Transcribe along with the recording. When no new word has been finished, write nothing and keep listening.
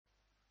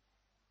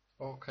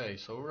Okay,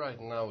 so right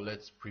now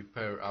let's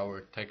prepare our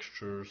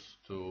textures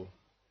to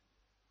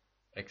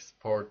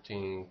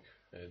exporting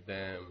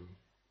them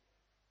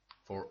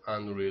for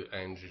Unreal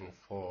Engine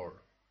 4.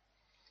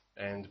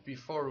 And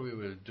before we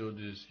will do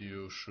this,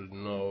 you should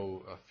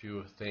know a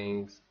few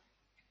things.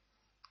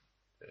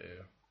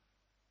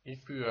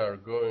 If you are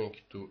going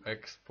to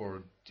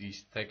export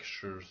these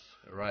textures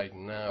right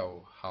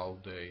now, how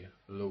they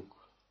look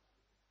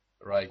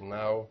right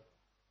now,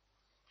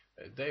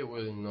 they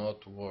will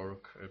not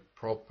work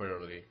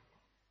properly.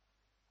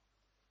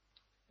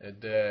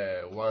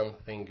 The one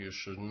thing you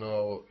should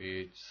know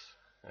is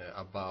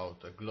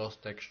about a gloss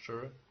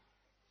texture.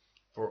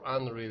 For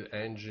Unreal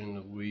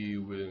Engine we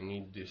will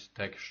need this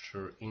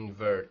texture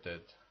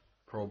inverted,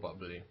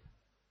 probably.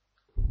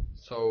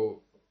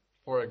 So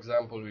for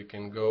example, we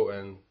can go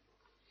and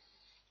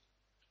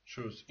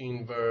choose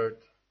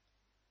invert,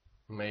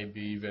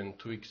 maybe even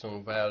tweak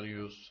some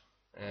values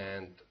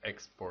and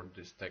export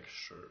this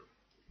texture.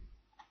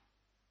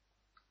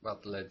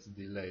 But let's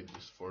delay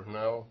this for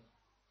now.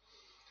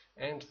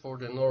 And for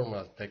the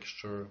normal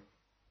texture,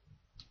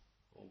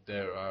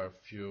 there are a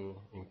few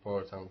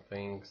important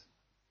things.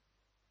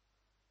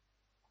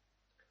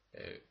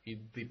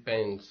 It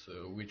depends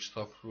which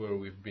software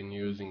we've been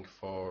using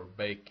for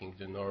baking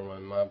the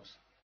normal maps.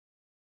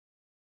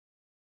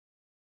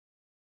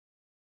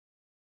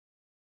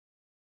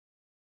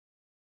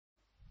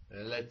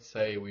 Let's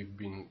say we've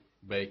been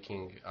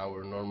baking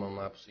our normal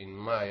maps in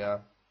Maya,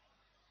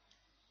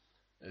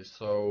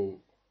 so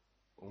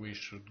we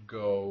should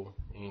go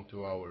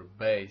into our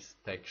base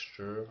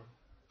texture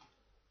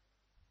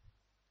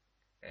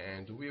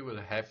and we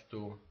will have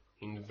to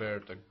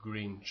invert a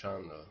green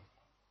channel.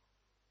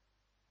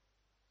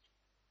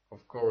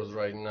 Of course,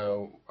 right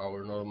now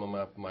our normal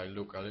map might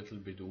look a little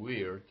bit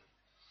weird,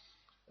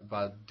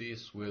 but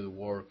this will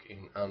work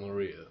in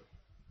Unreal.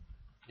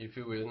 If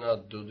we will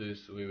not do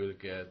this, we will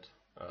get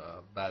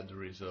bad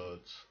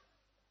results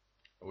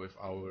with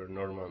our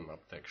normal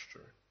map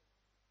texture.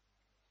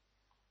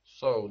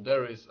 So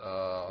there is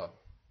a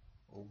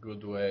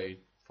good way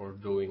for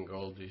doing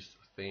all these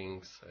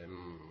things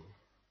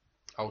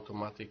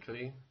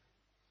automatically.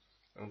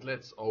 And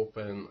let's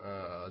open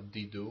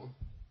Dido,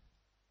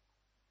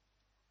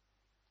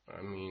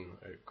 I mean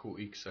a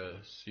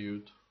QXL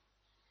suite.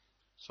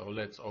 So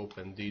let's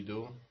open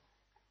Dido.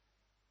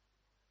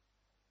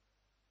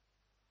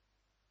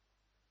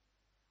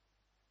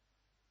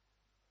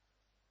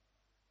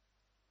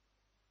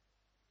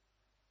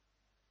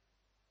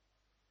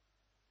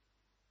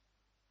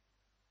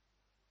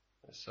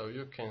 So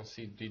you can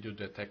see Dido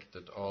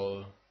detected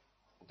all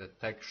the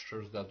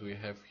textures that we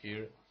have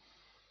here,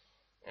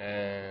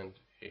 and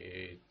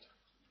it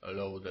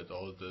loaded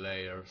all the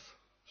layers.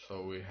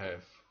 So we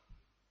have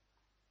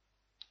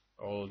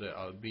all the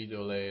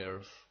albedo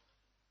layers,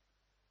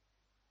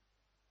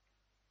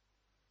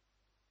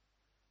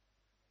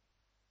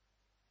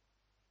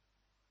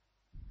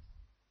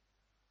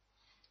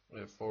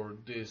 for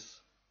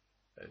this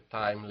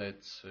time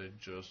let's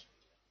just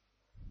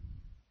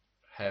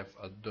have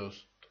a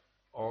dust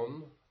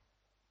on,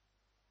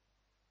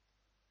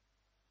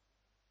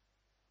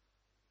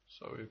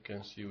 so you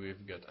can see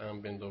we've got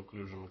ambient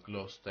occlusion,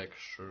 gloss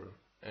texture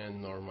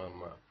and normal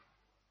map.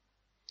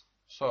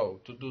 So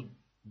to do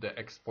the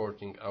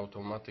exporting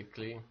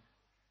automatically,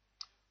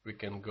 we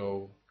can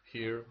go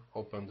here,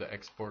 open the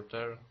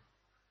exporter,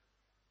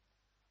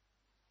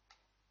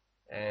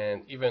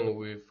 and even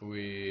if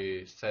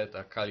we set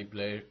a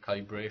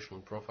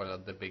calibration profile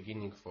at the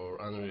beginning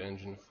for Unreal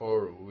Engine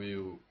 4, we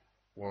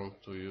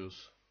want to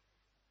use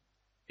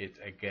it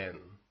again.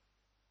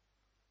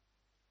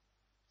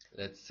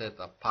 Let's set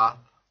a path,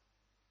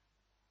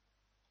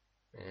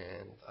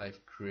 and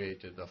I've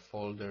created a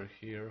folder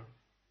here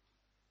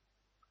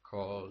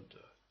called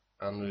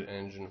Unreal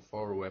Engine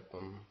 4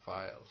 weapon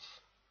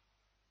files,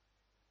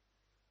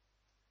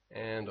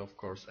 and of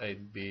course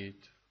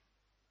 8-bit,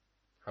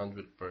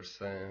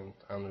 100%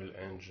 Unreal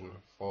Engine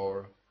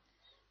 4,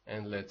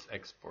 and let's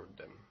export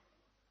them.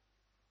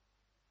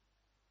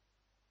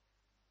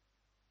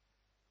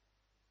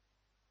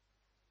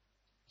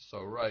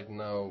 So right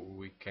now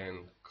we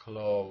can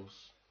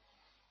close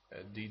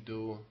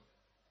Dido,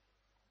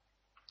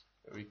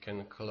 we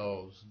can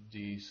close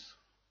these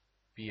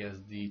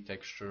PSD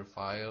texture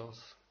files.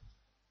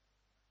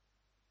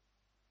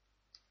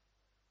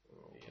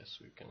 Yes,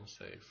 we can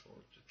save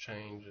all the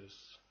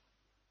changes.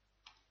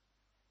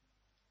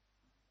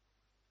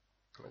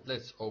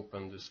 Let's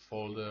open this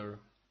folder,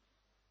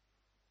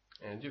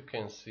 and you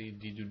can see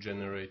Dido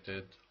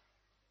generated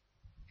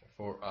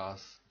for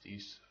us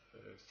these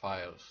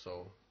files.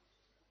 So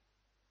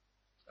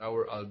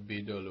our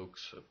albedo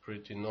looks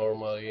pretty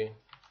normally,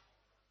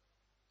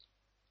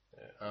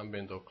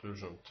 ambient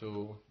occlusion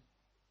 2,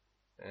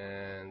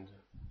 and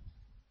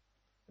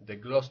the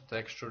gloss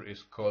texture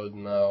is called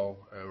now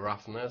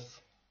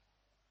roughness,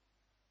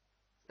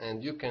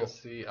 and you can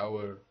see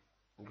our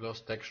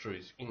gloss texture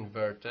is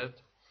inverted,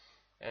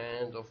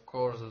 and of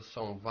course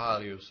some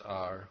values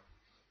are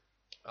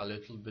a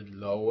little bit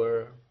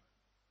lower,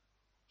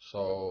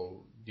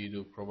 so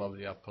Dido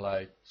probably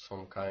applied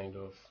some kind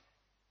of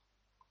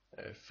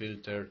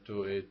filter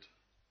to it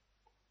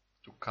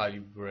to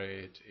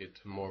calibrate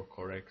it more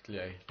correctly,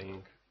 I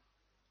think.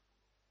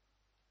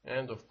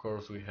 And of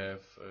course we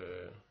have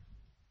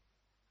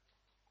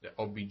the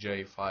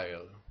obj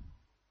file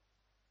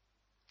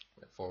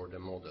for the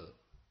model,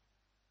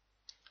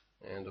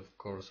 and of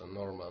course a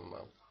normal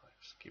map.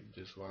 I've skipped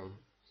this one,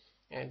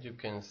 and you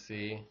can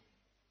see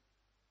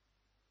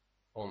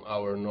on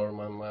our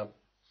normal map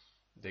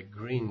the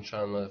green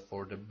channel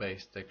for the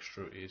base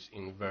texture is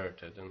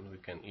inverted, and we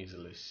can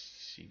easily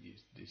see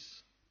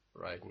this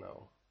right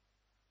now.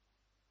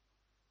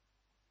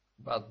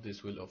 But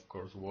this will of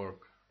course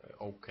work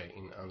okay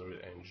in Unreal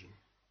Engine.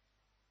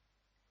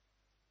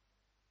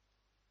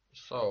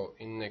 So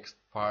in next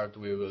part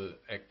we will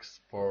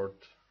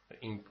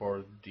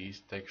import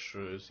these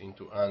textures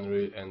into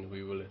Unreal, and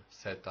we will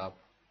set up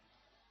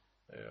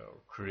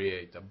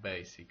create a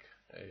basic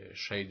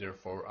shader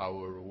for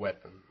our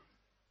weapon.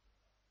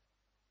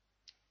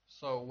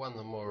 So one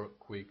more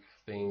quick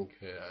thing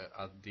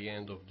at the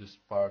end of this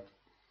part.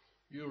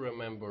 You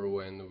remember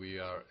when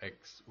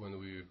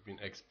we've been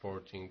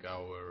exporting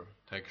our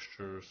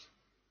textures,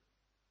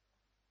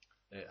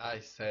 I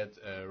set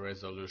a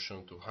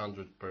resolution to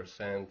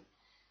 100%,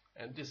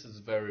 and this is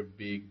very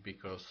big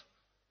because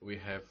we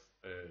have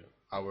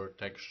our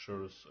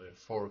textures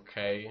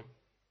 4K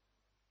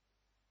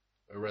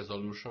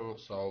resolution,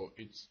 so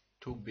it's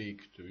too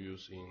big to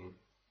use in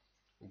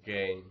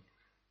game.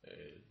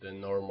 The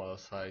normal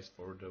size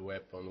for the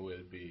weapon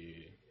will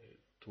be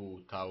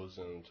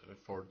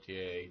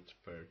 2048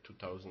 per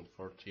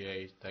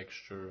 2048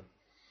 texture,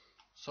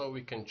 so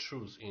we can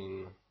choose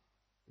in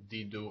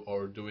Dido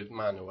or do it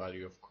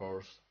manually, of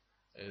course,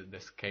 the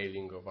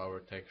scaling of our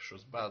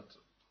textures, but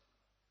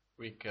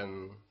we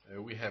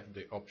have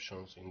the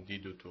options in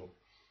Dido to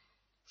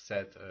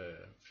set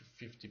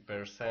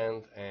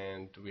 50%,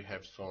 and we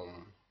have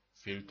some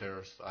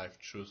filters. I've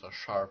chosen a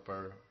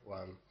sharper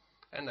one,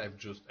 and I've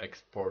just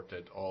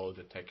exported all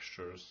the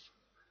textures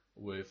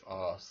with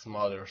a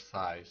smaller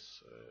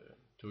size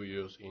to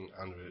use in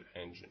Unreal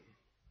Engine.